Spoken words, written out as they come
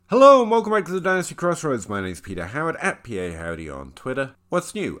Hello and welcome back to the Dynasty Crossroads. My name's Peter Howard at PA Howdy on Twitter.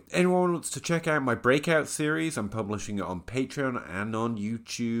 What's new? Anyone wants to check out my Breakout series? I'm publishing it on Patreon and on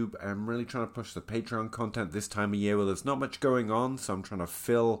YouTube. I'm really trying to push the Patreon content this time of year where there's not much going on, so I'm trying to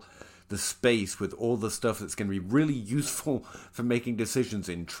fill the space with all the stuff that's going to be really useful for making decisions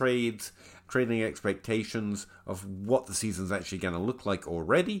in trades, creating expectations of what the season's actually going to look like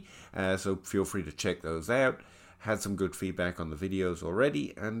already. So feel free to check those out. Had some good feedback on the videos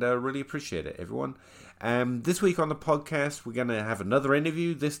already, and really appreciate it, everyone. This week on the podcast, we're going to have another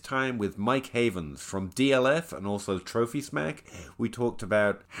interview, this time with Mike Havens from DLF and also Trophy Smack. We talked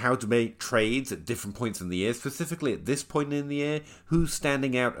about how to make trades at different points in the year, specifically at this point in the year, who's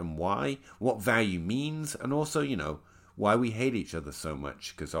standing out and why, what value means, and also, why we hate each other so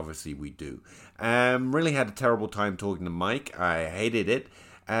much, because obviously we do. Really had a terrible time talking to Mike. I hated it.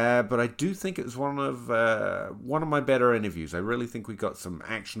 But I do think it was one of my better interviews. I really think we got some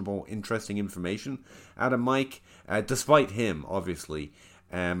actionable, interesting information out of Mike, despite him, obviously,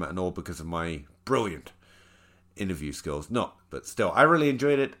 and all because of my brilliant interview skills. Not, but still, I really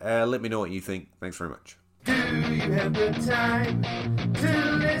enjoyed it. Let me know what you think. Thanks very much. Do you have the time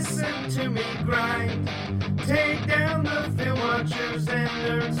to listen to me grind? Take down the film watchers and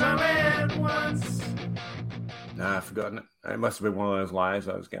nerds all at once. Nah, I've forgotten it. It must have been one of those lies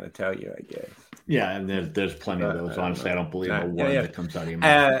I was going to tell you, I guess. Yeah, and there's plenty of those. Honestly, I don't believe a word that comes out of your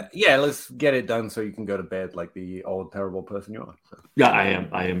mouth. Let's get it done so you can go to bed like the old, terrible person you are. So. Yeah,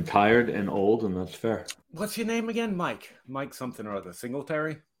 I am tired and old, and that's fair. What's your name again? Mike something or other.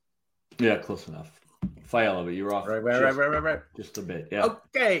 Singletary? Yeah, close enough. Faiella, but you're off. Right. Just a bit, yeah.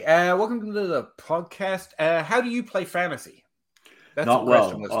 Okay, welcome to the podcast. How do you play fantasy? That's Not the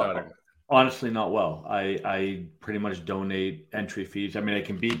question well. we're starting with. Honestly, not well. I pretty much donate entry fees. I mean, I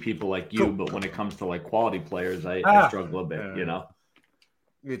can beat people like you, but when it comes to like quality players, I struggle a bit,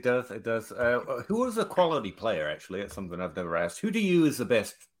 It does. Who is a quality player, actually? That's something I've never asked. Who do you is the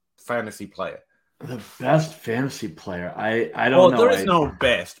best fantasy player? The best fantasy player? I don't know. There is no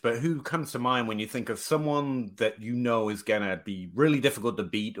best, but who comes to mind when you think of someone that you know is going to be really difficult to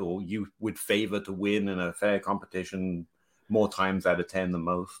beat or you would favor to win in a fair competition more times out of 10 than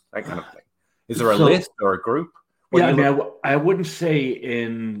most, that kind of thing? Is there a list or a group? I wouldn't say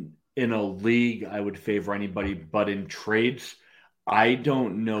in a league I would favor anybody, but in trades, I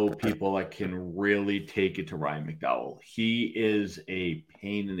don't know people that can really take it to Ryan McDowell. He is a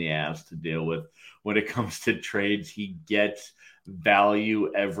pain in the ass to deal with when it comes to trades. He gets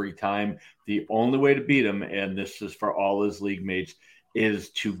value every time. The only way to beat him, and this is for all his league mates, is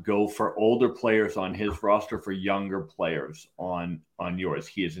to go for older players on his roster for younger players on yours.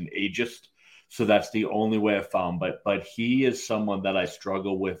 He is an ageist, so that's the only way I found. But he is someone that I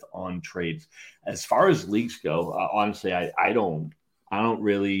struggle with on trades. As far as leagues go, honestly, I don't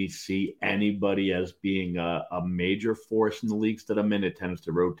really see anybody as being a major force in the leagues that I'm in. It tends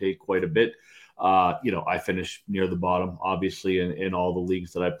to rotate quite a bit. I finish near the bottom, obviously, in all the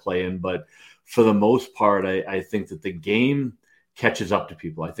leagues that I play in. But for the most part, I think that the game catches up to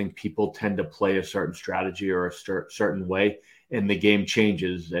people. I think people tend to play a certain strategy or a certain way, and the game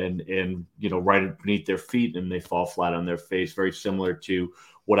changes and right beneath their feet, and they fall flat on their face. Very similar to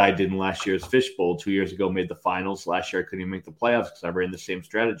what I did in last year's Fishbowl. 2 years ago, made the finals. Last year, I couldn't even make the playoffs because I ran the same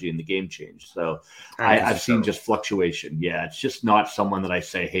strategy, and the game changed. So I've seen just fluctuation. Yeah, it's just not someone that I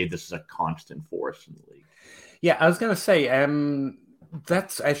say, hey, this is a constant force in the league. Yeah, I was going to say,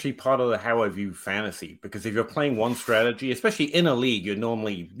 that's actually part of how I view fantasy, because if you're playing one strategy, especially in a league,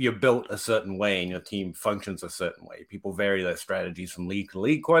 you're built a certain way and your team functions a certain way. People vary their strategies from league to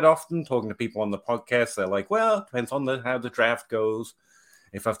league quite often. Talking to people on the podcast, they're like, well, it depends on how the draft goes.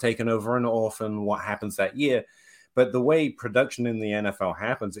 If I've taken over an orphan, what happens that year? But the way production in the NFL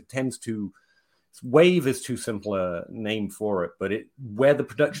happens, it tends to wave is too simple a name for it, but where the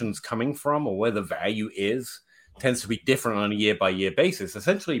production's coming from or where the value is tends to be different on a year-by-year basis,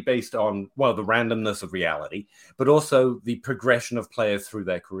 essentially based on, the randomness of reality, but also the progression of players through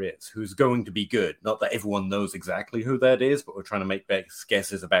their careers, who's going to be good. Not that everyone knows exactly who that is, but we're trying to make best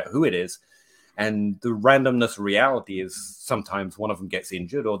guesses about who it is. And the randomness of reality is sometimes one of them gets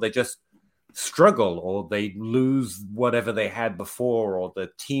injured, or they just struggle, or they lose whatever they had before, or the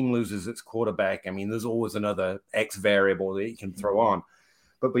team loses its quarterback. I mean, there's always another X variable that you can throw on.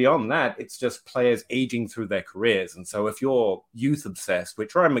 But beyond that, it's just players aging through their careers. And so if you're youth obsessed,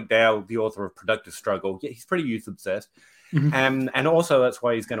 which Ryan McDowell, the author of Productive Struggle, he's pretty youth obsessed. Mm-hmm. And also that's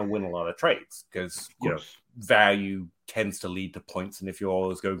why he's going to win a lot of trades, because value tends to lead to points. And if you're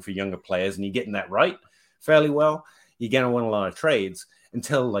always going for younger players and you're getting that right fairly well, you're going to win a lot of trades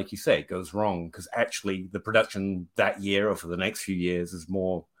until, like you say, it goes wrong, because actually the production that year or for the next few years is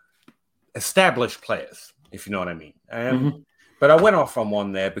more established players, if you know what I mean. But I went off on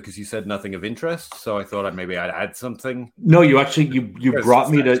one there because you said nothing of interest, so I thought I'd add something. No, you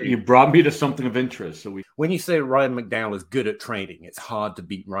brought me to something of interest. So when you say Ryan McDowell is good at trading, it's hard to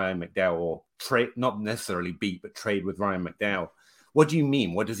beat Ryan McDowell, or not necessarily beat, but trade with Ryan McDowell. What do you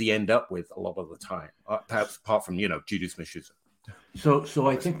mean? What does he end up with a lot of the time? Perhaps apart from Juju Smith-Schuster. So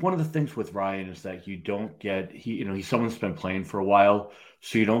I think one of the things with Ryan is that you don't get he's someone that's been playing for a while,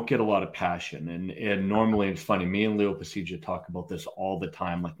 so you don't get a lot of passion. And normally it's funny. Me and Leo Pasija talk about this all the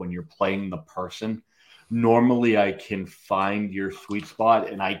time. Like when you're playing the person, normally I can find your sweet spot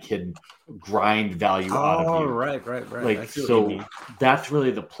and I can grind value out of you. Right. Like so, that's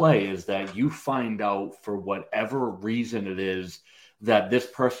really the play, is that you find out for whatever reason it is that this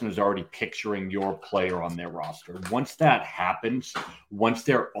person is already picturing your player on their roster. Once that happens, once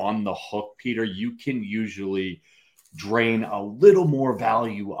they're on the hook, Peter, you can usually drain a little more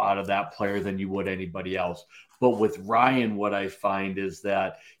value out of that player than you would anybody else. But with Ryan, what I find is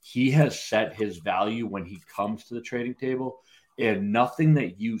that he has set his value when he comes to the trading table, and nothing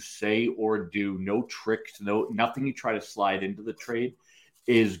that you say or do, no tricks, nothing you try to slide into the trade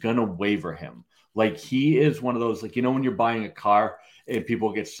is going to waver him. Like he is one of those, like, when you're buying a car and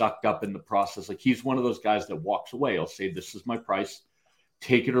people get sucked up in the process, like he's one of those guys that walks away. He'll say, this is my price,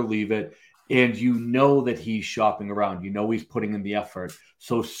 take it or leave it. And that he's shopping around, he's putting in the effort.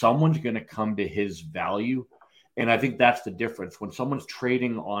 So someone's going to come to his value. And I think that's the difference. When someone's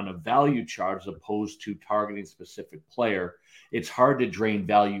trading on a value chart as opposed to targeting a specific player, it's hard to drain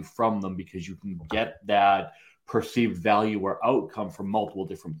value from them because you can get that perceived value or outcome from multiple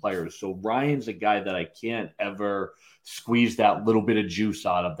different players. So Ryan's a guy that I can't ever squeeze that little bit of juice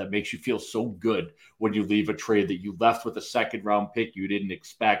out of that makes you feel so good when you leave a trade that you left with a second round pick you didn't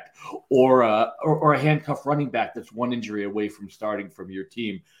expect, or a handcuff running back that's one injury away from starting from your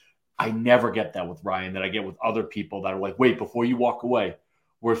team. I never get that with Ryan that I get with other people that are like, wait, before you walk away,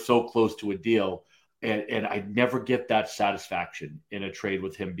 we're so close to a deal. And I never get that satisfaction in a trade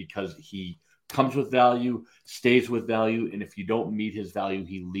with him because he comes with value, stays with value, and if you don't meet his value,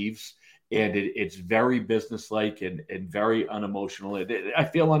 he leaves. And it's very businesslike and very unemotional. I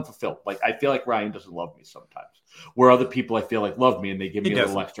feel unfulfilled. Like I feel like Ryan doesn't love me sometimes, where other people I feel like love me and they give me a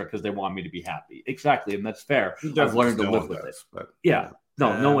little extra because they want me to be happy. Exactly, and that's fair. I've learned to live with it. But yeah,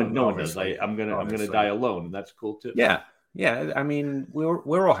 no one does. I'm gonna die alone, and that's cool too. Yeah. I mean,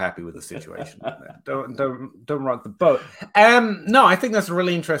 we're all happy with the situation. Don't rock the boat. No, I think that's a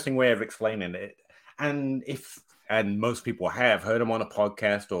really interesting way of explaining it. And most people have heard him on a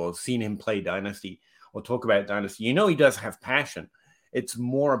podcast or seen him play Dynasty or talk about Dynasty. He does have passion. It's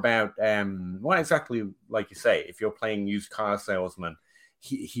more about exactly like you say. If you're playing used car salesman,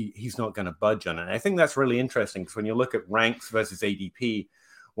 he's not going to budge on it. And I think that's really interesting because when you look at ranks versus ADP,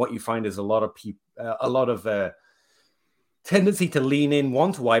 what you find is a lot of tendency to lean in,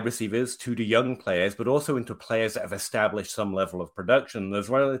 one, to wide receivers, two, to young players, but also into players that have established some level of production. There's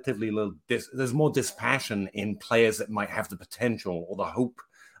relatively little, there's more dispassion in players that might have the potential or the hope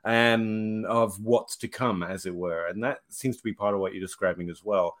of what's to come, as it were. And that seems to be part of what you're describing as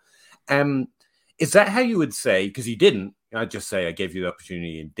well. Is that how you would say, because you didn't, I'd just say I gave you the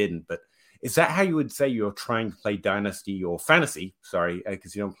opportunity and didn't, but is that how you would say you're trying to play Dynasty or Fantasy? Sorry,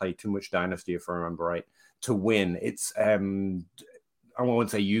 because you don't play too much Dynasty, if I remember right, to win. It's, I won't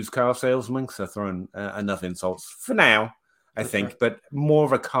say used car salesman because I've thrown enough insults for now, I think, but more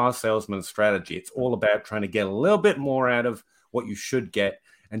of a car salesman strategy. It's all about trying to get a little bit more out of what you should get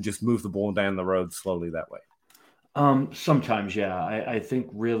and just move the ball down the road slowly that way. Sometimes, yeah. I think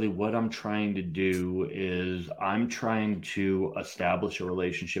really what I'm trying to do is I'm trying to establish a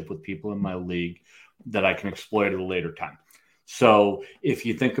relationship with people in my league that I can exploit at a later time. So if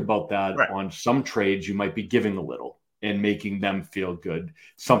you think about that, right, on some trades, you might be giving a little and making them feel good,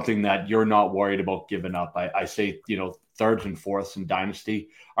 something that you're not worried about giving up. I say, thirds and fourths in Dynasty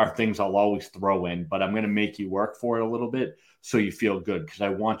are things I'll always throw in, but I'm going to make you work for it a little bit so you feel good because I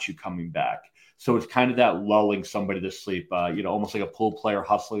want you coming back. So it's kind of that lulling somebody to sleep, almost like a pool player,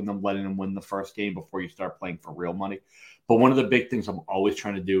 hustling them, letting them win the first game before you start playing for real money. But one of the big things I'm always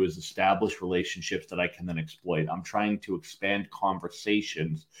trying to do is establish relationships that I can then exploit. I'm trying to expand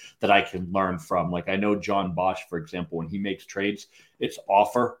conversations that I can learn from. Like I know John Bosch, for example, when he makes trades, it's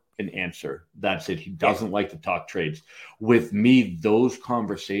offer and answer. That's it. He doesn't like to talk trades. With me, those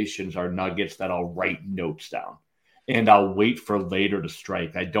conversations are nuggets that I'll write notes down and I'll wait for later to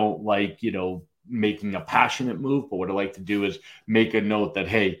strike. I don't like, making a passionate move, but what I like to do is make a note that,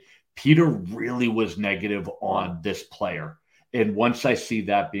 hey, Peter really was negative on this player. And once I see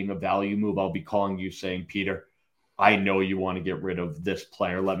that being a value move, I'll be calling you saying, Peter, I know you want to get rid of this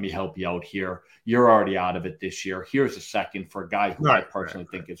player. Let me help you out here. You're already out of it this year. Here's a second for a guy who I personally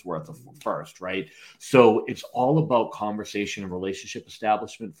think is worth a first, right? So it's all about conversation and relationship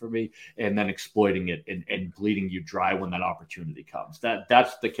establishment for me, and then exploiting it and bleeding you dry when that opportunity comes.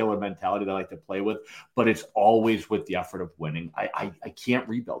 That's the killer mentality that I like to play with, but it's always with the effort of winning. I can't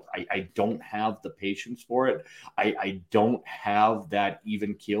rebuild. I don't have the patience for it. I don't have that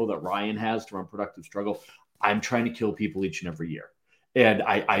even keel that Ryan has to run productive struggle. I'm trying to kill people each and every year. And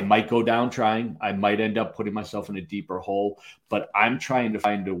I might go down trying. I might end up putting myself in a deeper hole. But I'm trying to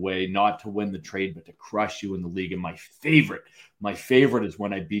find a way not to win the trade, but to crush you in the league. And my favorite is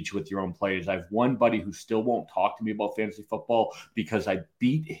when I beat you with your own players. I have one buddy who still won't talk to me about fantasy football because I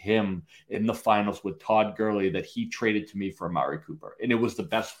beat him in the finals with Todd Gurley that he traded to me for Amari Cooper. And it was the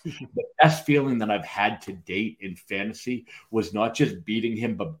best feeling that I've had to date in fantasy was not just beating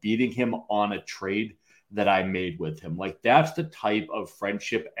him, but beating him on a trade that I made with him. Like, that's the type of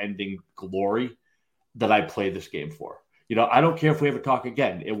friendship ending glory that I play this game for. I don't care if we ever talk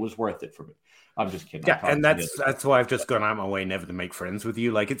again. It was worth it for me. I'm just kidding. Yeah, and that's why I've just gone out my way never to make friends with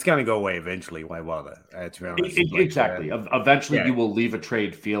you. Like, it's going to go away eventually. Why bother? To be honest, exactly. Eventually, you will leave a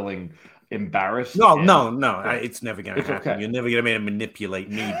trade feeling embarrassed. No, it's never going to happen. Okay. You're never going to be able to manipulate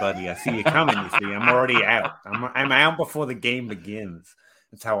me, buddy. I see you coming. You see, I'm already out. I'm out before the game begins.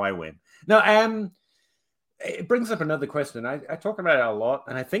 That's how I win. No, it brings up another question. I talk about it a lot,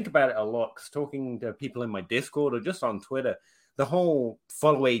 and I think about it a lot because talking to people in my Discord or just on Twitter, the whole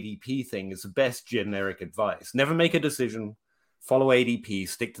follow ADP thing is the best generic advice. Never make a decision, follow ADP,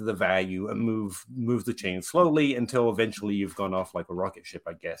 stick to the value, and move the chain slowly until eventually you've gone off like a rocket ship,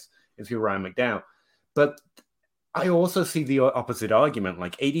 I guess, if you're Ryan McDowell. But I also see the opposite argument.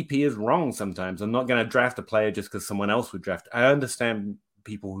 Like, ADP is wrong sometimes. I'm not going to draft a player just because someone else would draft. I understand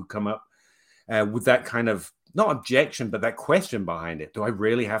people who come up with that kind of, not objection, but that question behind it. Do I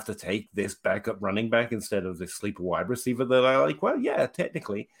really have to take this backup running back instead of this sleeper wide receiver that I like? Well, yeah,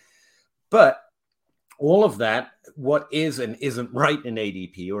 technically. But all of that, what is and isn't right in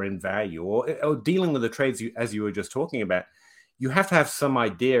ADP or in value or dealing with the trades, as you were just talking about, you have to have some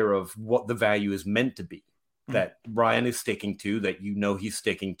idea of what the value is meant to be, that Ryan is sticking to, that he's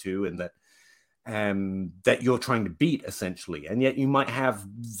sticking to, and that you're trying to beat, essentially. And yet you might have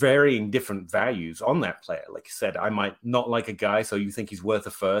varying different values on that player. Like you said, I might not like a guy, so you think he's worth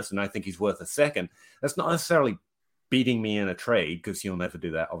a first, and I think he's worth a second. That's not necessarily beating me in a trade, because you'll never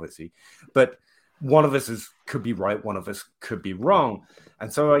do that, obviously. But one of us could be right, one of us could be wrong.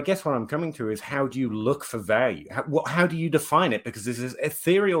 And so I guess what I'm coming to is, how do you look for value? How do you define it? Because this is an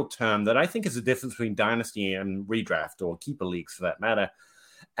ethereal term that I think is a difference between dynasty and redraft, or keeper leagues for that matter.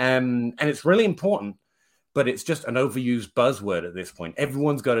 And it's really important, but it's just an overused buzzword at this point.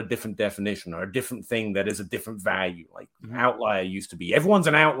 Everyone's got a different definition or a different thing that is a different value. Like outlier used to be. Everyone's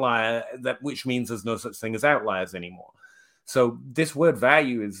an outlier, which means there's no such thing as outliers anymore. So this word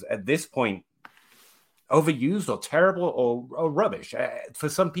value is at this point overused or terrible or rubbish. For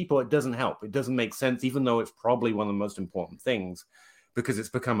some people, it doesn't help. It doesn't make sense, even though it's probably one of the most important things, because it's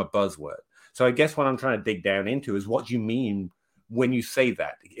become a buzzword. So I guess what I'm trying to dig down into is, what do you mean when you say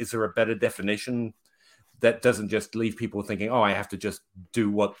that? Is there a better definition that doesn't just leave people thinking, oh, I have to just do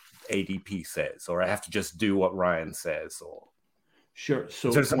what ADP says, or I have to just do what Ryan says? Or sure. So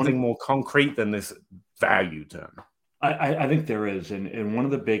is there something more concrete than this value term? I think there is. And one of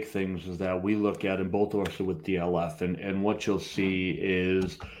the big things is that we look at, and both of us are with DLF, and what you'll see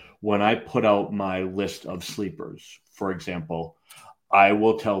is, when I put out my list of sleepers, for example, I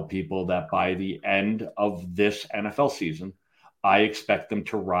will tell people that by the end of this NFL season, I expect them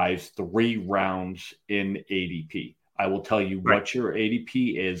to rise 3 rounds in ADP. I will tell you what your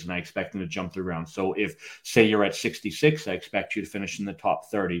ADP is, and I expect them to jump 3 rounds. So if, say, you're at 66, I expect you to finish in the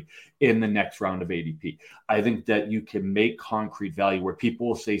top 30 in the next round of ADP. I think that you can make concrete value where people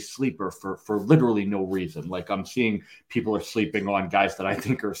will say sleeper for literally no reason. Like, I'm seeing people are sleeping on guys that I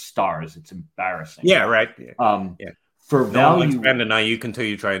think are stars. It's embarrassing. Yeah, right. For value, spend an Ayuk until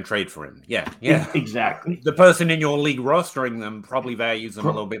you try and trade for him. Yeah, exactly. The person in your league rostering them probably values them a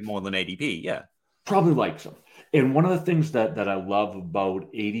little bit more than ADP. Yeah, probably likes them. And one of the things that I love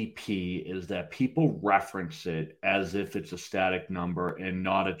about ADP is that people reference it as if it's a static number and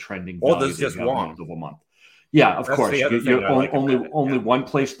not a trending value. Or there's just one of a month. Yeah, of course. Only one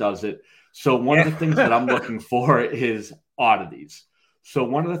place does it. So one of the things that I'm looking for is oddities. So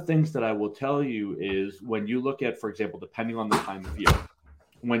one of the things that I will tell you is, when you look at, for example, depending on the time of year,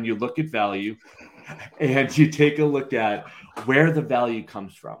 when you look at value and you take a look at where the value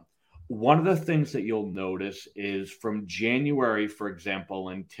comes from, one of the things that you'll notice is from January, for example,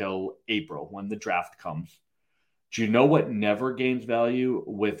 until April, when the draft comes, Do you know what never gains value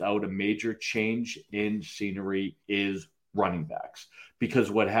without a major change in scenery is running backs? Because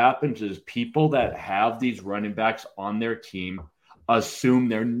what happens is people that have these running backs on their team assume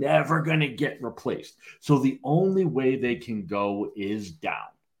they're never going to get replaced. So the only way they can go is down.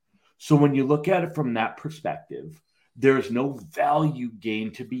 So when you look at it from that perspective, there's no value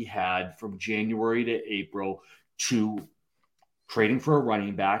gain to be had from January to April to trading for a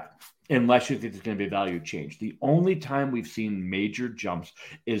running back unless you think there's going to be a value change. The only time we've seen major jumps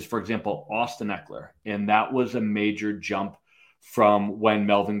is, for example, Austin Eckler. And that was a major jump from when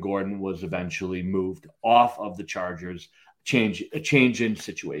Melvin Gordon was eventually moved off of the Chargers. A change in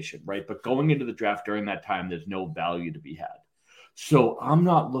situation, right? But going into the draft during that time, there's no value to be had. So I'm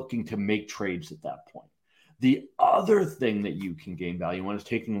not looking to make trades at that point. The other thing that you can gain value on is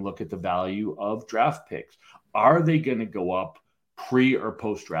taking a look at the value of draft picks. Are they going to go up pre or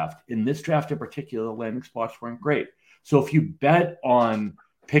post draft? In this draft in particular, the landing spots weren't great. So if you bet on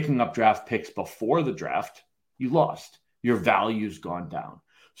picking up draft picks before the draft, you lost. Your value's gone down.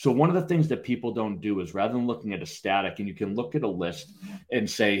 So one of the things that people don't do is rather than looking at a static, and you can look at a list and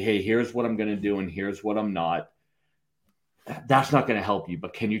say, hey, here's what I'm going to do and here's what I'm not. That's not going to help you.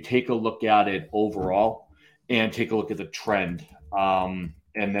 But can you take a look at it overall and take a look at the trend? And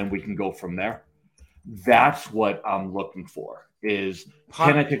then we can go from there. That's what I'm looking for is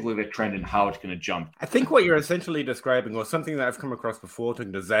can I take a look at the trend and how it's going to jump? I think what you're essentially describing, or something that I've come across before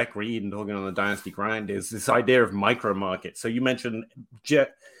talking to Zach Reed and talking on the Dynasty Grind, is this idea of micro markets. So you mentioned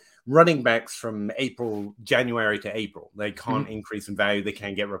running backs from January to April. They can't increase in value. They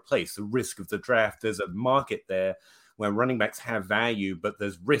can't get replaced. The risk of the draft, there's a market there where running backs have value, but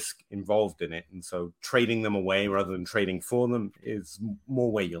there's risk involved in it. And so trading them away rather than trading for them is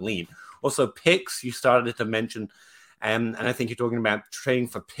more where you lean. Also, picks, you started to mention, and I think you're talking about trading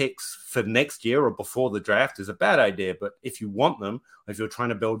for picks for next year or before the draft is a bad idea. But if you want them, or if you're trying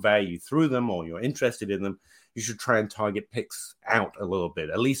to build value through them or you're interested in them, you should try and target picks out a little bit,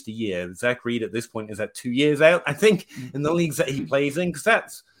 at least a year. Zach Reed at this point is at 2 years out, I think, in the leagues that he plays in, because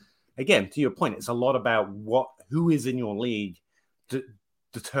that's, again, to your point, it's a lot about who is in your league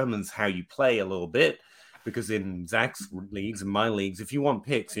determines how you play a little bit. Because in Zach's leagues and my leagues, if you want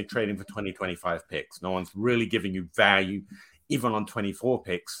picks, you're trading for 2025 picks. No one's really giving you value, even on 24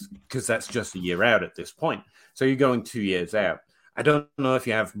 picks, because that's just a year out at this point. So you're going 2 years out. I don't know if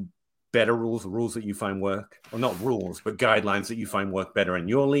you have better rules or rules that you find work, or not rules, but guidelines that you find work better in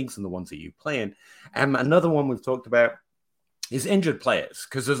your leagues and the ones that you play in. And another one we've talked about is injured players,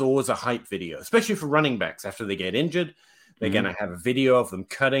 because there's always a hype video, especially for running backs. After they get injured, they're going to have a video of them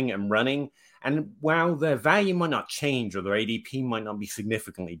cutting and running. And while their value might not change or their ADP might not be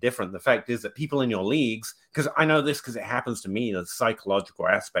significantly different, the fact is that people in your leagues, because I know this because it happens to me, the psychological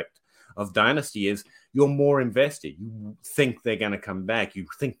aspect of Dynasty is you're more invested. You think they're going to come back. You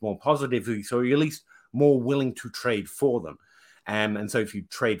think more positively, so you're at least more willing to trade for them. And so if you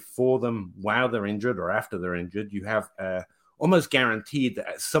trade for them while they're injured or after they're injured, you have almost guaranteed that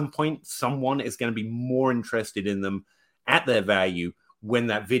at some point someone is going to be more interested in them at their value when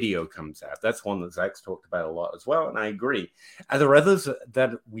that video comes out. That's one that Zach's talked about a lot as well, and I agree. Are there others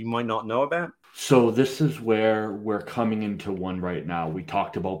that we might not know about? So this is where we're coming into one right now. We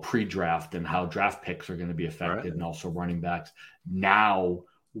talked about pre-draft and how draft picks are going to be affected, and also running backs. Now,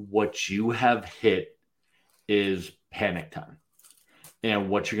 what you have hit is panic time. And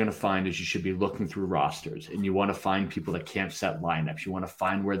what you're going to find is you should be looking through rosters, and you want to find people that can't set lineups. You want to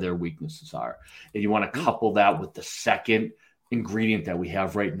find where their weaknesses are. And you want to couple that with the second ingredient that we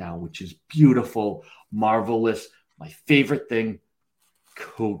have right now, which is beautiful, marvelous. My favorite thing,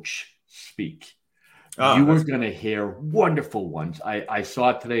 coach speak. You are going to hear wonderful ones. I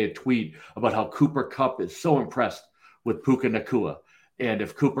saw today a tweet about how Cooper Kupp is so impressed with Puka Nacua. And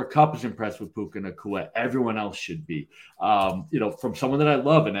if Cooper Kupp is impressed with Puka Nacua, everyone else should be. From someone that I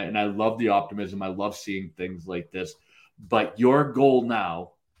love, and I love the optimism. I love seeing things like this. But your goal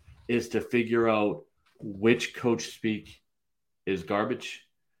now is to figure out which coach speak is garbage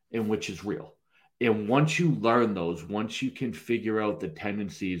and which is real. And once you learn those, once you can figure out the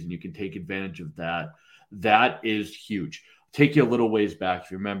tendencies and you can take advantage of that, that is huge. Take you a little ways back.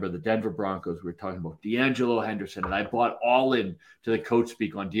 If you remember the Denver Broncos, we were talking about D'Angelo Henderson, and I bought all in to the coach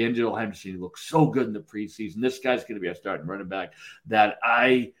speak on D'Angelo Henderson. He looked so good in the preseason. This guy's going to be our starting running back. That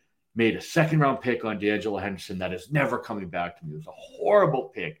I made a second-round pick on D'Angelo Henderson that is never coming back to me. It was a horrible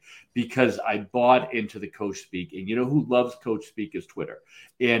pick because I bought into the coach speak. And you know who loves coach speak is Twitter.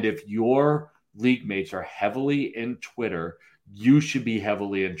 And if your league mates are heavily in Twitter, you should be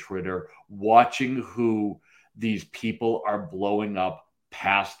heavily in Twitter watching who these people are blowing up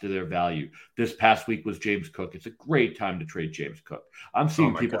past their value. This past week was James Cook. It's a great time to trade James Cook. I'm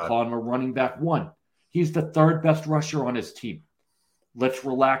seeing people call him a running back one. He's the third best rusher on his team. Let's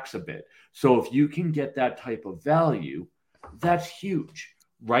relax a bit. So if you can get that type of value, that's huge,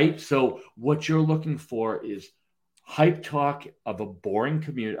 right? So what you're looking for is hype talk of a boring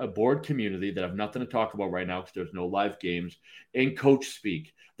community, a bored community that have nothing to talk about right now because there's no live games, and coach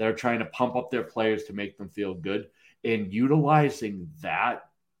speak that are trying to pump up their players to make them feel good, and utilizing that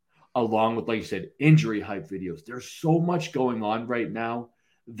along with, like you said, injury hype videos. There's so much going on right now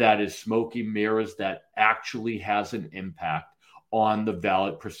that is smoke and mirrors that actually has an impact on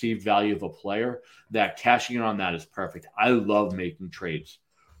the perceived value of a player, that cashing in on that is perfect. I love making trades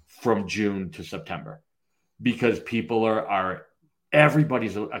from June to September because people are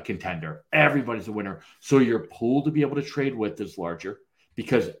everybody's a contender. Everybody's a winner. So your pool to be able to trade with is larger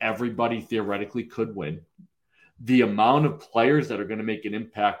because everybody theoretically could win. The amount of players that are going to make an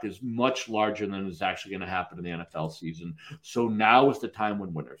impact is much larger than is actually going to happen in the NFL season. So now is the time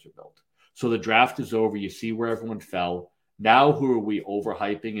when winners are built. So the draft is over. You see where everyone fell. Now who are we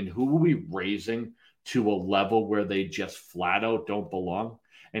overhyping and who are we raising to a level where they just flat out don't belong?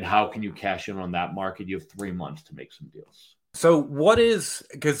 And how can you cash in on that market? You have 3 months to make some deals. So what is,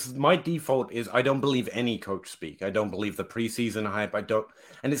 because my default is I don't believe any coach speak. I don't believe the preseason hype.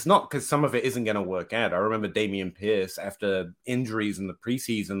 And it's not because some of it isn't going to work out. I remember Dameon Pierce, after injuries in the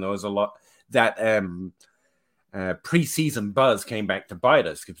preseason, there was a lot that preseason buzz came back to bite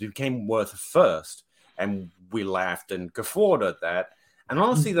us because we became worth a first. And we laughed and guffawed at that. And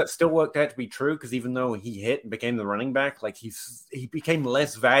honestly, that still worked out to be true because even though he hit and became the running back, like he became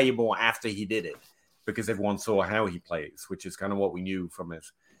less valuable after he did it because everyone saw how he plays, which is kind of what we knew from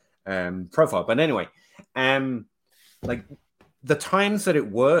his profile. But anyway, like the times that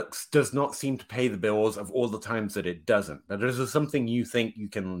it works does not seem to pay the bills of all the times that it doesn't. But is there something you think you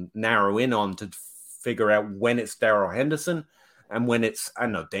can narrow in on to figure out when it's Darrell Henderson and when it's, I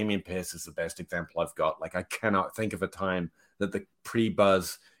don't know, Dameon Pierce is the best example I've got. Like, I cannot think of a time that the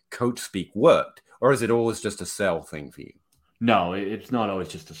pre-buzz coach speak worked. Or is it always just a sell thing for you? No, it's not always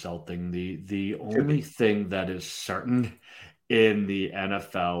just a sell thing. The only thing that is certain in the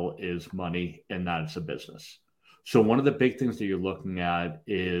NFL is money, and that's a business. So one of the big things that you're looking at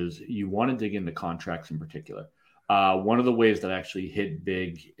is you want to dig into contracts in particular. One of the ways that actually hit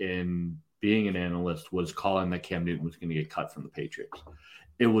big in being an analyst was calling that Cam Newton was going to get cut from the Patriots.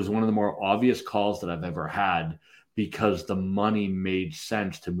 It was one of the more obvious calls that I've ever had because the money made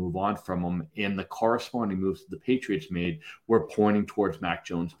sense to move on from him, and the corresponding moves that the Patriots made were pointing towards Mac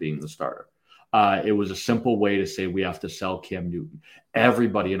Jones being the starter. It was a simple way to say we have to sell Cam Newton.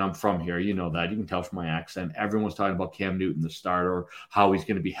 Everybody, and I'm from here, you know that. You can tell from my accent. Everyone was talking about Cam Newton, the starter, how he's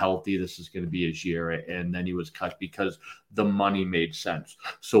going to be healthy. This is going to be his year. And then he was cut because the money made sense.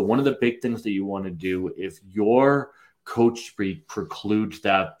 So one of the big things that you want to do, if your coach speak precludes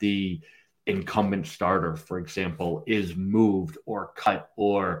that the incumbent starter, for example, is moved or cut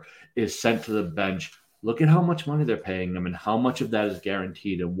or is sent to the bench, look at how much money they're paying them and how much of that is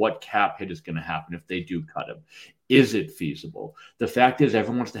guaranteed and what cap hit is going to happen if they do cut him. Is it feasible? The fact is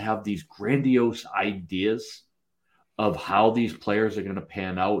everyone wants to have these grandiose ideas of how these players are going to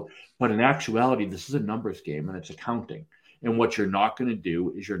pan out. But in actuality, this is a numbers game and it's accounting. And what you're not going to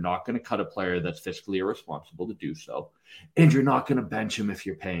do is you're not going to cut a player that's fiscally irresponsible to do so. And you're not going to bench him if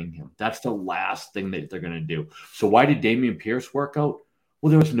you're paying him. That's the last thing that they're going to do. So why did Dameon Pierce work out? Well,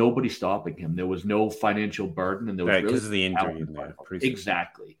 there was nobody stopping him. There was no financial burden. And there was because of the injury.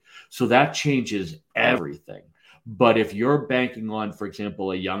 Exactly. So that changes everything. But if you're banking on, for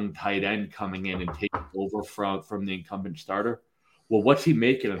example, a young tight end coming in and taking over from the incumbent starter, well, what's he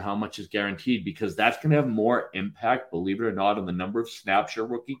making and how much is guaranteed? Because that's going to have more impact, believe it or not, on the number of snaps your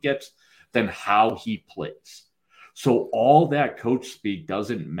rookie gets than how he plays. So all that coach speak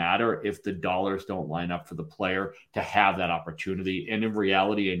doesn't matter if the dollars don't line up for the player to have that opportunity. And in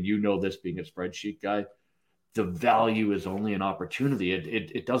reality, and you know this being a spreadsheet guy, the value is only an opportunity.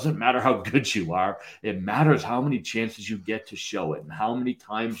 It doesn't matter how good you are. It matters how many chances you get to show it and how many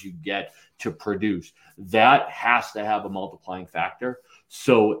times you get to produce. That has to have a multiplying factor.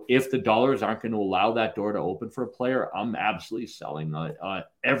 So if the dollars aren't going to allow that door to open for a player, I'm absolutely selling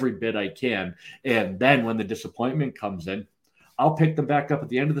every bit I can. And then when the disappointment comes in, I'll pick them back up at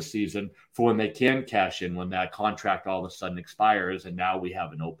the end of the season for when they can cash in, when that contract all of a sudden expires and now we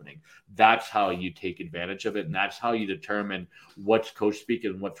have an opening. That's how you take advantage of it. And that's how you determine what's coach speak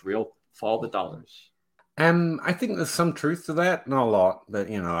and what's real. Follow the dollars. I think there's some truth to that. Not a lot,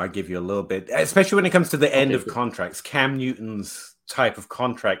 but, I give you a little bit, especially when it comes to the end of contracts. Cam Newton's type of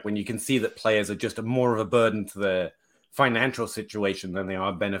contract, when you can see that players are just more of a burden to financial situation than they are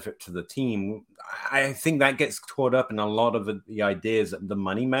a benefit to the team. I think that gets caught up in a lot of the ideas that the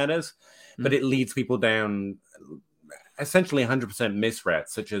money matters, but it leads people down essentially 100% miss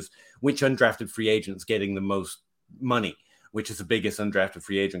routes, such as which undrafted free agent's getting the most money, which is the biggest undrafted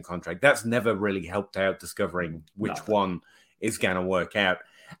free agent contract. That's never really helped out discovering which one is going to work out.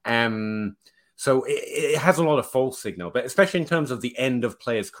 So it has a lot of false signal, but especially in terms of the end of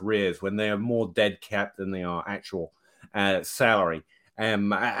players' careers when they are more dead cap than they are actual salary.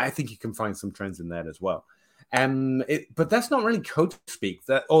 I think you can find some trends in that as well. But that's not really coach speak,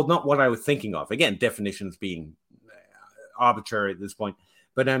 or not what I was thinking of. Again, definitions being arbitrary at this point.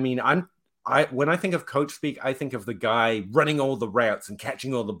 But I mean, when I think of coach speak, I think of the guy running all the routes and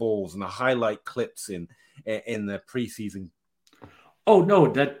catching all the balls and the highlight clips in the preseason. Oh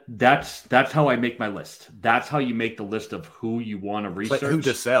no, that's how I make my list. That's how you make the list of who you want to research, who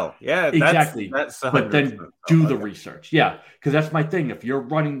to sell. Yeah, exactly. But then do the okay. research. Yeah, because that's my thing. If you're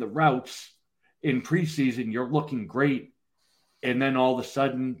running the routes in preseason, you're looking great, and then all of a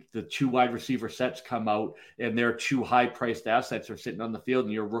sudden the 2 wide receiver sets come out, and their 2 high-priced assets are sitting on the field,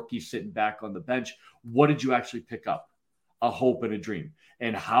 and your rookie's sitting back on the bench. What did you actually pick up? A hope and a dream.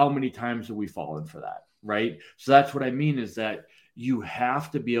 And how many times have we fallen for that? Right. So that's what I mean is that you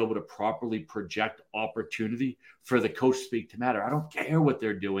have to be able to properly project opportunity for the coach speak to matter. I don't care what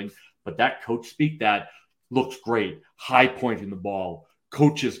they're doing, but that coach speak that looks great, high pointing the ball,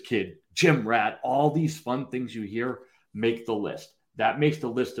 coach's kid, gym rat, all these fun things you hear make the list. That makes the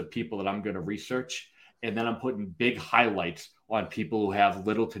list of people that I'm going to research. And then I'm putting big highlights on people who have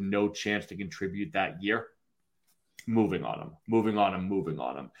little to no chance to contribute that year. Moving on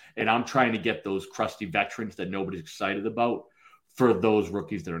them. And I'm trying to get those crusty veterans that nobody's excited about for those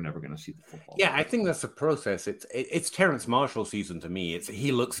rookies that are never going to see the football. Yeah, I think that's the process. It's Terrence Marshall season to me.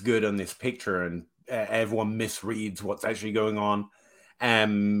 He looks good on this picture, and everyone misreads what's actually going on.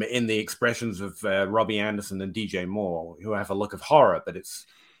 In the expressions of Robbie Anderson and DJ Moore, who have a look of horror, but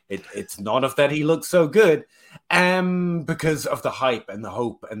it's not of that he looks so good, because of the hype and the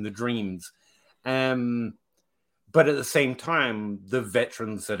hope and the dreams. But at the same time, the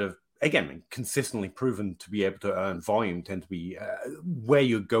veterans that have, again, consistently proven to be able to earn volume tend to be where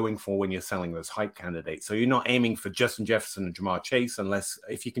you're going for when you're selling those hype candidates. So you're not aiming for Justin Jefferson and Jamar Chase, unless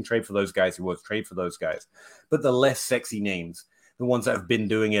if you can trade for those guys, you will trade for those guys. But the less sexy names, the ones that have been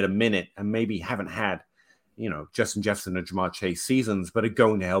doing it a minute and maybe haven't had, Justin Jefferson and Jamar Chase seasons, but are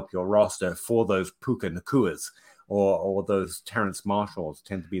going to help your roster for those Puka Nakuas or those Terrence Marshalls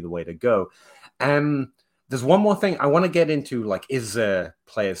tend to be the way to go. There's one more thing I want to get into, like, is a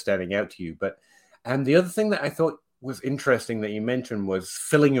player standing out to you? But the other thing that I thought was interesting that you mentioned was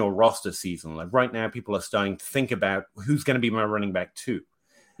filling your roster season. Like right now, people are starting to think about who's going to be my running back too.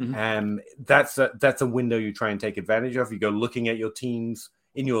 Mm-hmm. That's a window you try and take advantage of. You go looking at your teams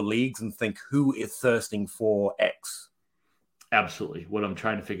in your leagues and think who is thirsting for X. Absolutely. What I'm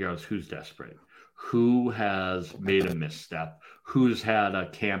trying to figure out is who's desperate, who has made a misstep, who's had a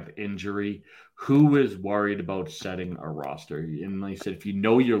camp injury, who is worried about setting a roster. And like I said, if you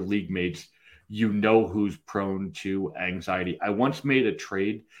know your league mates, you know who's prone to anxiety. I once made a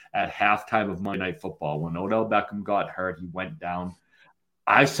trade at halftime of Monday Night Football. When Odell Beckham got hurt, he went down.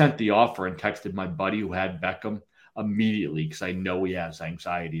 I sent the offer and texted my buddy who had Beckham immediately because I know he has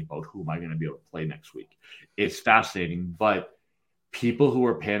anxiety about who am I going to be able to play next week. It's fascinating, but people who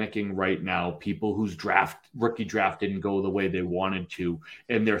are panicking right now, people whose rookie draft didn't go the way they wanted to,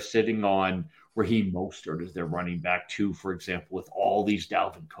 and they're sitting on Raheem Mostert as their running back too, for example, with all these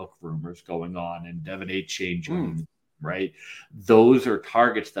Dalvin Cook rumors going on and Devin Achane, right? Those are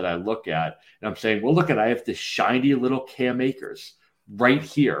targets that I look at and I'm saying, well, look I have this shiny little Cam Akers right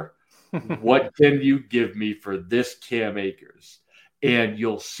here. What can you give me for this Cam Akers? And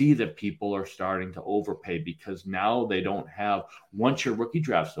you'll see that people are starting to overpay because now they don't have, once your rookie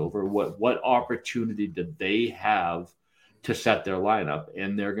draft's over, what opportunity did they have to set their lineup?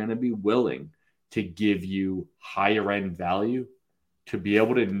 And they're going to be willing to give you higher end value to be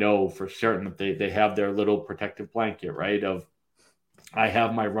able to know for certain that they have their little protective blanket, right? Of I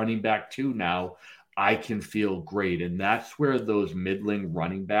have my running back too now. I can feel great. And that's where those middling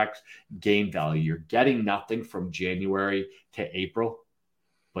running backs gain value. You're getting nothing from January to April,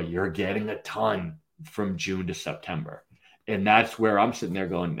 but you're getting a ton from June to September. And that's where I'm sitting there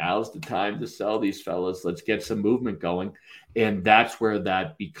going, now's the time to sell these fellas. Let's get some movement going. And that's where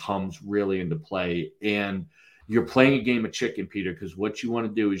that becomes really into play. And you're playing a game of chicken, Peter, because what you want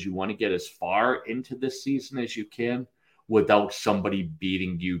to do is you want to get as far into this season as you can without somebody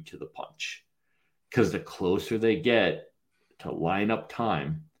beating you to the punch. Because the closer they get to lineup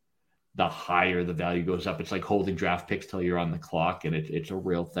time, the higher the value goes up. It's like holding draft picks till you're on the clock, and it's a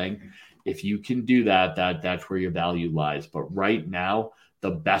real thing. If you can do that, that's where your value lies. But right now,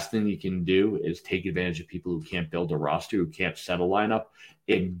 the best thing you can do is take advantage of people who can't build a roster, who can't set a lineup,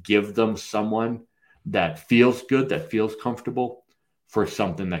 and give them someone that feels good, that feels comfortable for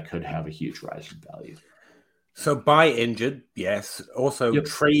something that could have a huge rise in value. So buy injured, yes. Also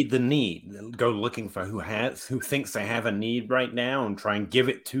trade the need. Go looking for who thinks they have a need right now and try and give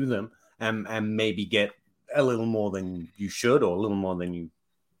it to them, and maybe get a little more than you should or a little more than you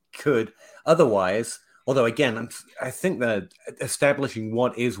could otherwise. Although again, I think that establishing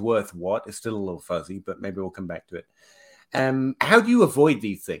what is worth what is still a little fuzzy, but maybe we'll come back to it. How do you avoid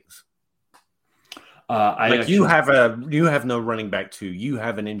these things? You have no running back two. You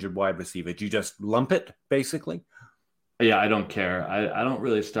have an injured wide receiver. Do you just lump it, basically? Yeah, I don't care. I don't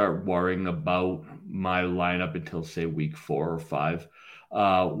really start worrying about my lineup until, say, week 4 or 5.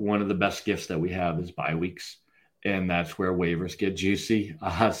 One of the best gifts that we have is bye weeks, and that's where waivers get juicy.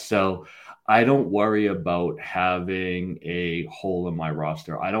 So I don't worry about having a hole in my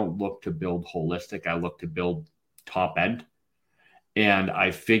roster. I don't look to build holistic. I look to build top end. And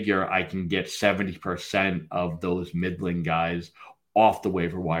I figure I can get 70% of those middling guys off the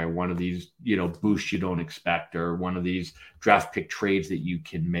waiver wire, one of these, boosts you don't expect, or one of these draft pick trades that you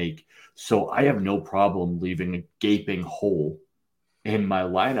can make. So I have no problem leaving a gaping hole in my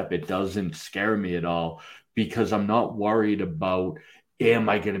lineup. It doesn't scare me at all because I'm not worried about, am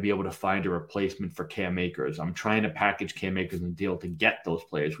I going to be able to find a replacement for Cam Akers? I'm trying to package Cam Akers in a deal to get those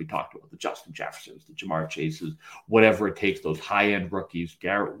players we talked about, the Justin Jeffersons, the Jamar Chases, whatever it takes, those high-end rookies,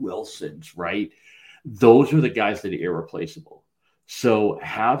 Garrett Wilsons, right? Those are the guys that are irreplaceable. So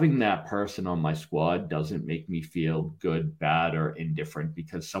having that person on my squad doesn't make me feel good, bad, or indifferent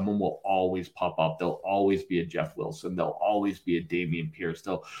because someone will always pop up. There'll always be a Jeff Wilson. There'll always be a Dameon Pierce.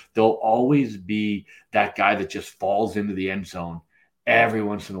 There'll always be that guy that just falls into the end zone every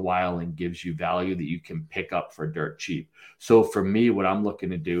once in a while and gives you value that you can pick up for dirt cheap. So for me, what I'm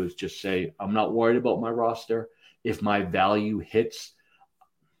looking to do is just say, I'm not worried about my roster. If my value hits,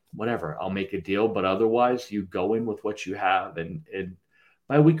 whatever, I'll make a deal. But otherwise, you go in with what you have. And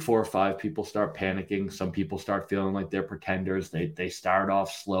by week 4 or 5, people start panicking. Some people start feeling like they're pretenders. They start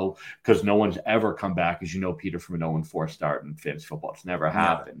off slow because no one's ever come back, as you know, Peter, from an 0-4 start in fantasy football. It's never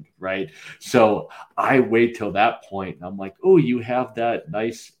happened, right? So I wait till that point, and I'm like, oh, you have that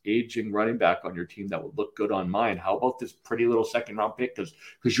nice aging running back on your team that would look good on mine. How about this pretty little second-round pick?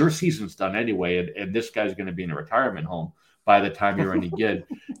 Because your season's done anyway, and this guy's going to be in a retirement home by the time you're any good.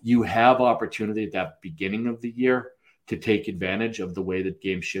 You have opportunity at that beginning of the year to take advantage of the way that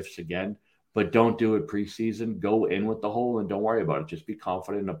game shifts again, but don't do it preseason. Go in with the hole and don't worry about it. Just be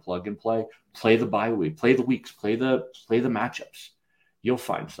confident in a plug and play. Play the bye week, play the weeks, play the matchups. You'll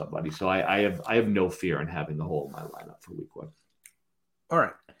find somebody. So I have no fear in having the hole in my lineup for week 1. All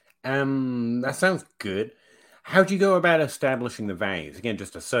right. That sounds good. How do you go about establishing the values? Again,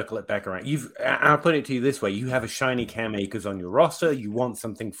 just to circle it back around. I'll put it to you this way. You have a shiny Cam Akers on your roster. You want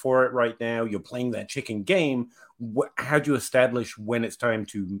something for it right now. You're playing that chicken game. How do you establish when it's time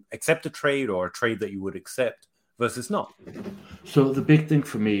to accept a trade or a trade that you would accept versus not? So the big thing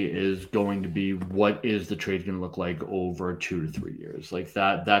for me is going to be, what is the trade going to look like over 2 to 3 years? Like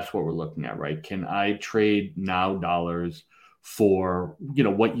that's what we're looking at, right? Can I trade now dollars for,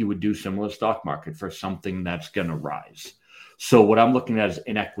 what you would do similar to stock market for something that's going to rise? So what I'm looking at is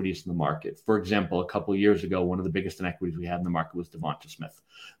inequities in the market. For example, a couple of years ago, one of the biggest inequities we had in the market was Devonta Smith.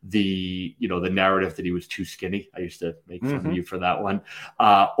 The narrative that he was too skinny, I used to make fun of you for that one,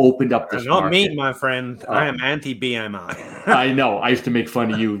 opened up this not market. Me, my friend. I am anti-BMI. I know. I used to make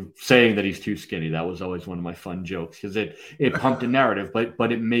fun of you saying that he's too skinny. That was always one of my fun jokes because it pumped a narrative,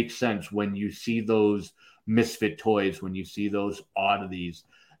 but it makes sense when you see those misfit toys, when you see those oddities.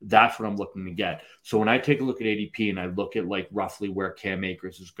 That's what I'm looking to get. So when I take a look at ADP and I look at like roughly where Cam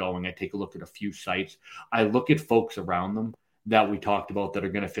Akers is going, I take a look at a few sites. I look at folks around them that we talked about that are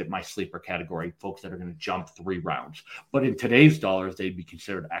going to fit my sleeper category, folks that are going to jump 3 rounds. But in today's dollars, they'd be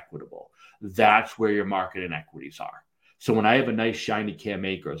considered equitable. That's where your market inequities are. So when I have a nice shiny Cam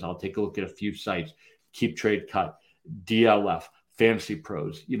Akers, I'll take a look at a few sites, Keep Trade Cut, DLF, Fantasy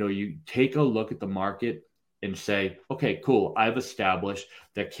Pros. You take a look at the market and say, okay, cool, I've established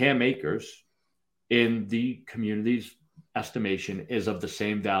that Cam Akers in the community's estimation is of the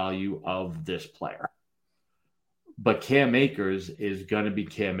same value of this player. But Cam Akers is going to be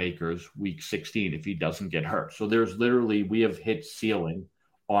Cam Akers week 16 if he doesn't get hurt. So we have hit ceiling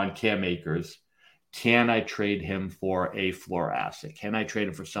on Cam Akers can I trade him for a floor asset? Can I trade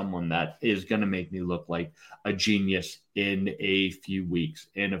him for someone that is going to make me look like a genius in a few weeks,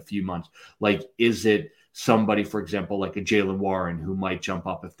 in a few months? Like, is it somebody, for example, like a Jalen Warren who might jump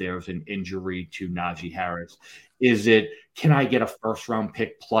up if there's an injury to Najee Harris? Is it, can I get a first round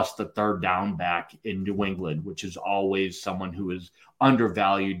pick plus the third down back in New England, which is always someone who is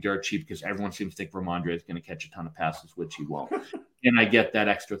undervalued, dirt cheap, because everyone seems to think Ramondre is going to catch a ton of passes, which he won't. Can I get that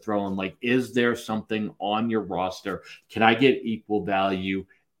extra throw in? Like, is there something on your roster? Can I get equal value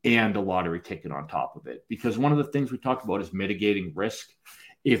and a lottery ticket on top of it? Because one of the things we talked about is mitigating risk.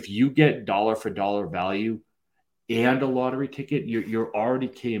 If you get dollar for dollar value and a lottery ticket, you're already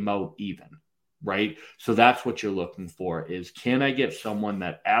came out even, right? So that's what you're looking for is, can I get someone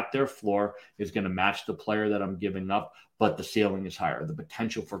that at their floor is going to match the player that I'm giving up, but the ceiling is higher. The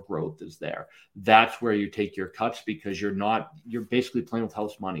potential for growth is there. That's where you take your cuts, because you're basically playing with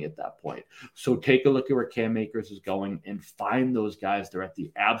house money at that point. So take a look at where Cam Akers is going and find those guys that are at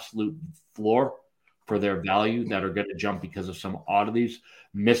the absolute floor for their value that are going to jump because of some oddities,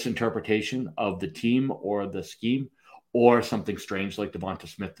 misinterpretation of the team or the scheme, or something strange like Devonta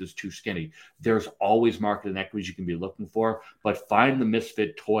Smith is too skinny. There's always market inequities you can be looking for, but find the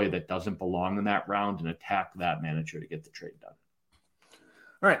misfit toy that doesn't belong in that round and attack that manager to get the trade done.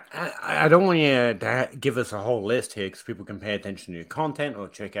 All right. I don't want you to give us a whole list here because people can pay attention to your content or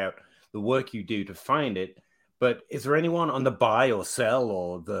check out the work you do to find it. But is there anyone on the buy or sell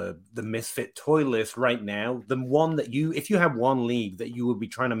or the misfit toy list right now, the one that you, if you have one league that you would be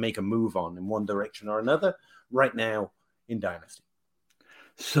trying to make a move on in one direction or another right now in Dynasty?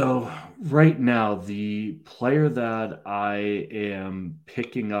 So right now, the player that I am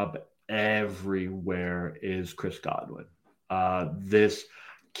picking up everywhere is Chris Godwin. This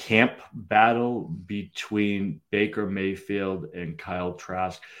camp battle between Baker Mayfield and Kyle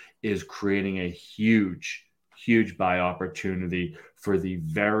Trask is creating a huge buy opportunity for the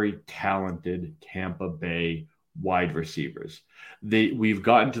very talented Tampa Bay wide receivers. We've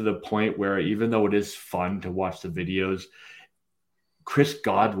gotten to the point where, even though it is fun to watch the videos, Chris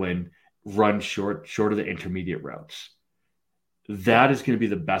Godwin runs short of the intermediate routes. That is going to be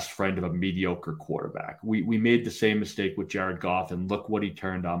the best friend of a mediocre quarterback. We made the same mistake with Jared Goff, and look what he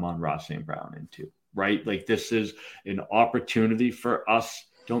turned Amon-Ra St. Brown into, right? Like, this is an opportunity for us.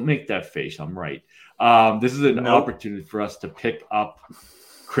 Don't make that face. I'm right. This is an opportunity for us to pick up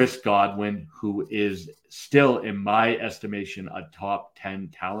Chris Godwin, who is still, in my estimation, a top 10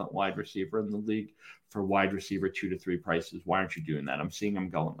 talent wide receiver in the league for wide receiver 2 to 3 prices. Why aren't you doing that? I'm seeing him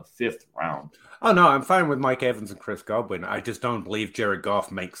go in the 5th round. Oh, no, I'm fine with Mike Evans and Chris Godwin. I just don't believe Jared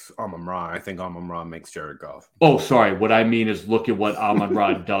Goff makes Amon-Ra. I think Amon-Ra makes Jared Goff. Oh, sorry. What I mean is, look at what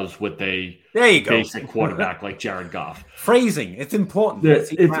Amon-Ra does with a basic quarterback like Jared Goff. Phrasing. It's important.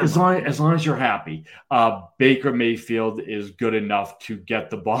 As long as you're happy. Baker Mayfield is good enough to get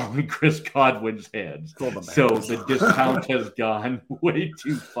the ball in Chris Godwin's hands. So the discount has gone way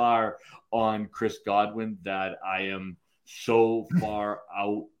too far on Chris Godwin that I am so far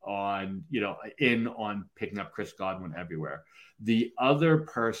out on, in on picking up Chris Godwin everywhere. The other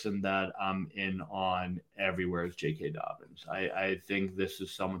person that I'm in on everywhere is J.K. Dobbins. I think this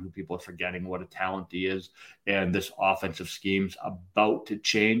is someone who people are forgetting what a talent he is, and this offensive scheme's about to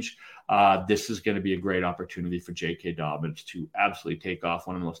change. This is going to be a great opportunity for J.K. Dobbins to absolutely take off,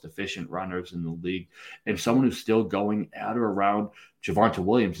 one of the most efficient runners in the league, and someone who's still going at or around Javonte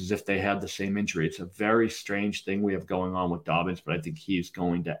Williams as if they had the same injury. It's a very strange thing we have going on with Dobbins, but I think he's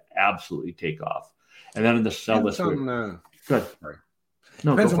going to absolutely take off. And then in the sell list, good.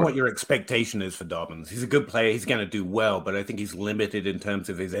 Depends on what your expectation is for Dobbins. He's a good player. He's going to do well, but I think he's limited in terms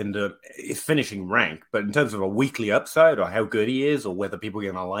of his finishing rank. But in terms of a weekly upside or how good he is or whether people are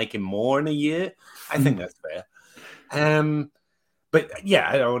going to like him more in a year, I think that's fair. But yeah,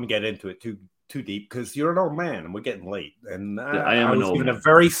 I don't want to get into it too deep because you're an old man and we're getting late. And I was given a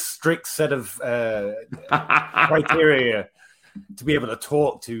very strict set of criteria to be able to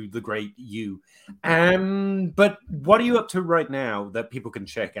talk to the great you. But what are you up to right now that people can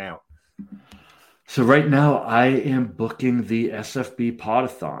check out? So right now I am booking the SFB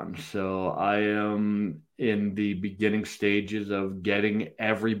Podathon. So I am in the beginning stages of getting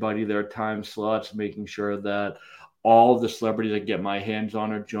everybody their time slots, making sure that all the celebrities that get my hands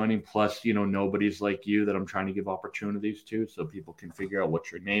on are joining, plus, nobody's like you that I'm trying to give opportunities to so people can figure out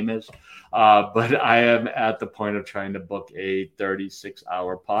what your name is. But I am at the point of trying to book a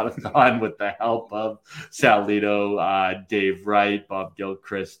 36-hour podathon with the help of Salito, Dave Wright, Bob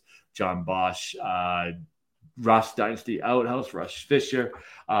Gilchrist, John Bosch, Russ Dynasty Outhouse, Russ Fisher.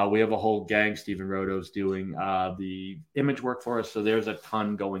 We have a whole gang. Stephen Roto's doing the image work for us. So there's a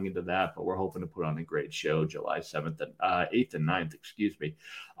ton going into that, but we're hoping to put on a great show July 7th and 8th and 9th, excuse me.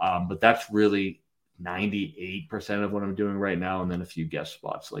 But that's really 98% of what I'm doing right now, and then a few guest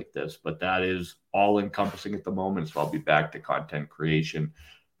spots like this. But that is all encompassing at the moment. So I'll be back to content creation.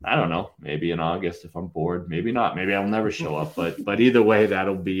 I don't know, maybe in August if I'm bored, maybe not. Maybe I'll never show up. But either way,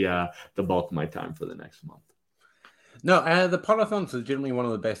 that'll be the bulk of my time for the next month. No, the Podathon's legitimately one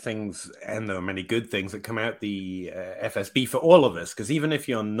of the best things, and there are many good things that come out the FSB for all of us. Because even if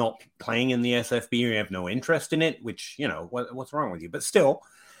you're not playing in the SFB or you have no interest in it, which, what's wrong with you? But still,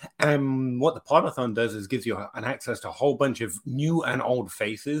 what the Podathon does is gives you an access to a whole bunch of new and old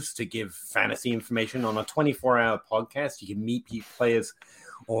faces to give fantasy information on a 24-hour podcast. You can meet players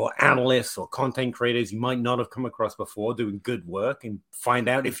or analysts or content creators you might not have come across before doing good work and find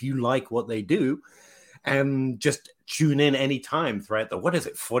out if you like what they do. And just tune in anytime throughout the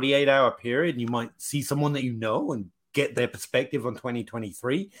 48-hour period. You might see someone that you know and get their perspective on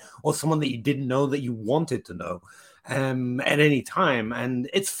 2023, or someone that you didn't know that you wanted to know at any time. And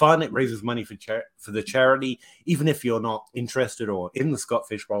it's fun. It raises money for the charity, even if you're not interested or in the Scott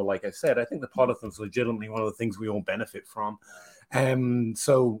Fish Bowl. Like I said, I think the Podathon's legitimately one of the things we all benefit from.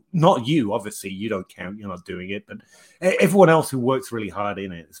 So not you, obviously, you don't count, you're not doing it, but everyone else who works really hard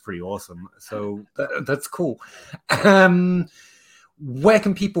in it is pretty awesome. So that's cool. Where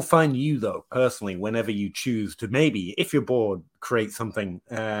can people find you, though, personally, whenever you choose to maybe, if you're bored, create something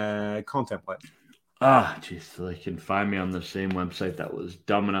content-wise? Geez, they can find me on the same website that was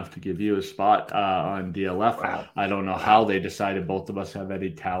dumb enough to give you a spot on DLF. Wow. I don't know how they decided both of us have any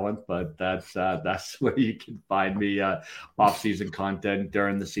talent, but that's where you can find me. Off-season content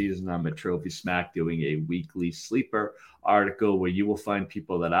during the season. I'm at Trophy Smack doing a weekly sleeper article where you will find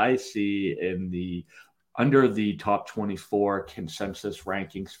people that I see under the top 24 consensus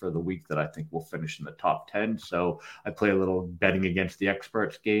rankings for the week that I think will finish in the top 10. So I play a little betting against the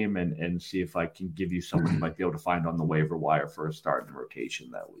experts game and see if I can give you someone you might be able to find on the waiver wire for a start in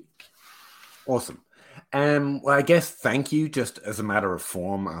rotation that week. Awesome. Well, I guess thank you. Just as a matter of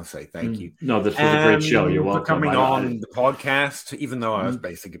form, I'll say thank you. No, this was a great show. You're welcome. For coming on the podcast, even though I was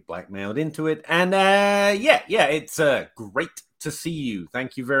basically blackmailed into it. And it's great to see you.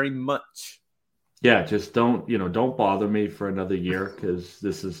 Thank you very much. Yeah, just don't bother me for another year, because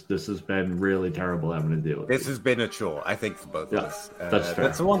this has been really terrible having to deal with. This has been a chore, I think, for both of us. That's fair.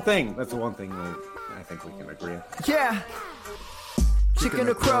 That's the one thing I think we can agree on. Yeah. Chicken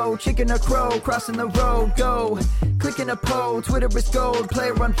or crow, crossing the road, go. Clicking a poll, Twitter is gold,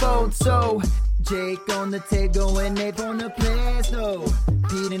 player unfold, so. Jake on the table and Nate on the plays, no.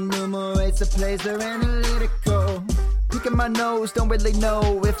 Pete enumerates the plays, they're analytical. Picking my nose, don't really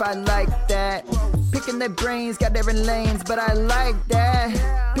know if I like that. Picking their brains, got different lanes, but I like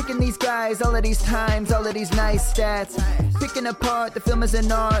that. Picking these guys, all of these times, all of these nice stats. Picking apart, the film is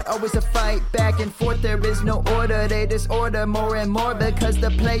an art, always a fight back and forth. There is no order, they disorder more and more because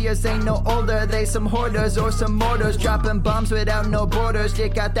the players ain't no older. They some hoarders or some mortars, dropping bombs without no borders.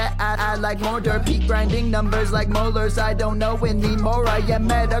 Jake got that I like mortar, Pete grinding numbers like molars. I don't know anymore, I am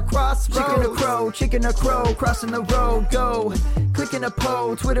at a crossroads. Chicken or crow, crossing the road, go. Clicking a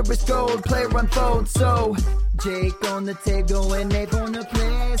poll, Twitter is gold, player unfold, so. Jake on the table and Nate on the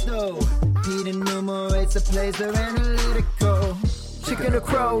plays, though. Pete enumerates the plays, they're analytical. Chicken or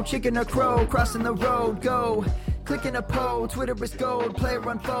crow, crossing the road, go. Clicking a poll, Twitter is gold, player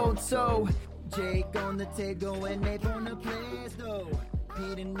unfold, so. Jake on the table and Nate on the plays, though.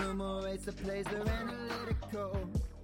 Pete enumerates the plays, they're analytical.